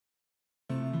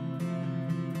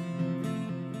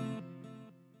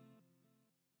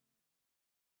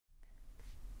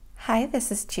Hi,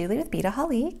 this is Julie with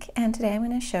Beadaholique, and today I'm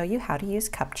going to show you how to use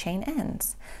cup chain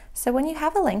ends. So when you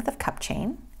have a length of cup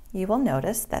chain, you will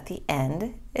notice that the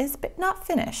end is not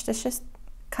finished. It just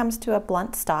comes to a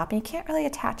blunt stop, and you can't really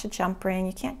attach a jump ring.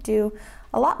 You can't do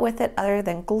a lot with it other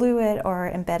than glue it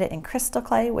or embed it in crystal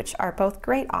clay, which are both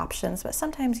great options, but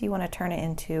sometimes you want to turn it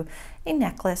into a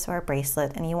necklace or a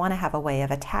bracelet, and you want to have a way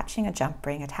of attaching a jump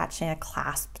ring, attaching a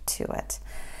clasp to it.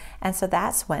 And so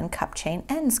that's when cup chain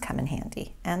ends come in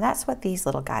handy. And that's what these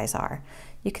little guys are.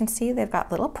 You can see they've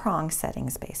got little prong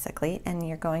settings basically, and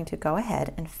you're going to go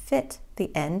ahead and fit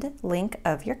the end link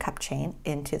of your cup chain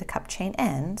into the cup chain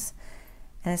ends.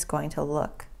 And it's going to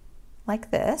look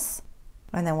like this.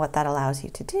 And then what that allows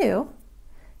you to do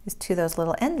is to those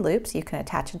little end loops, you can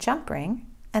attach a jump ring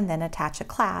and then attach a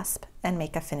clasp and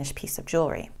make a finished piece of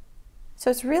jewelry.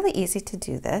 So it's really easy to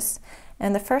do this.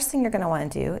 And the first thing you're going to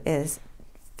want to do is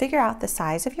figure out the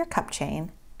size of your cup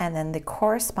chain and then the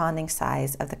corresponding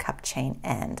size of the cup chain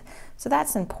end. So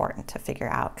that's important to figure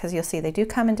out because you'll see they do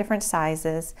come in different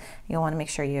sizes. You'll want to make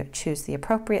sure you choose the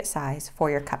appropriate size for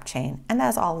your cup chain, and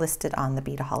that's all listed on the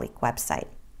Beadaholique website.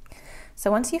 So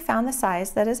once you've found the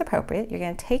size that is appropriate, you're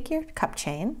going to take your cup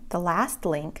chain, the last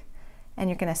link, and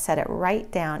you're going to set it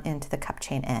right down into the cup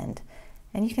chain end.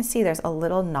 And you can see there's a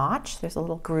little notch, there's a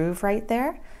little groove right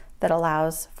there that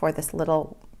allows for this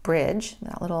little bridge,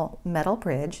 that little metal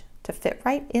bridge, to fit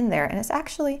right in there, and it's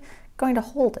actually going to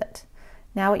hold it.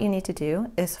 Now what you need to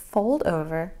do is fold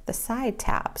over the side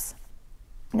tabs.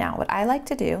 Now what I like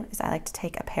to do is I like to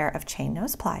take a pair of chain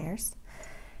nose pliers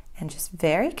and just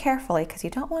very carefully, because you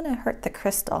don't want to hurt the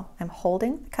crystal, I'm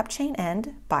holding the cup chain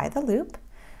end by the loop.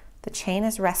 The chain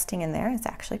is resting in there, it's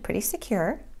actually pretty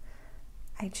secure.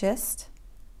 I just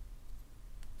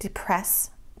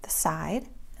depress the side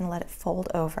and let it fold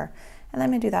over. And I'm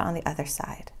going to do that on the other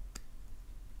side.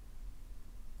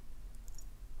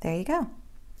 There you go.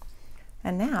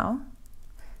 And now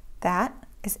that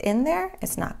is in there,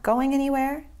 it's not going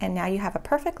anywhere, and now you have a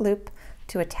perfect loop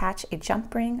to attach a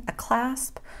jump ring, a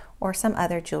clasp, or some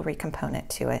other jewelry component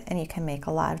to it. And you can make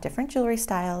a lot of different jewelry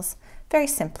styles very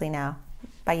simply now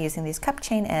by using these cup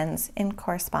chain ends in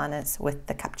correspondence with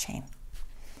the cup chain.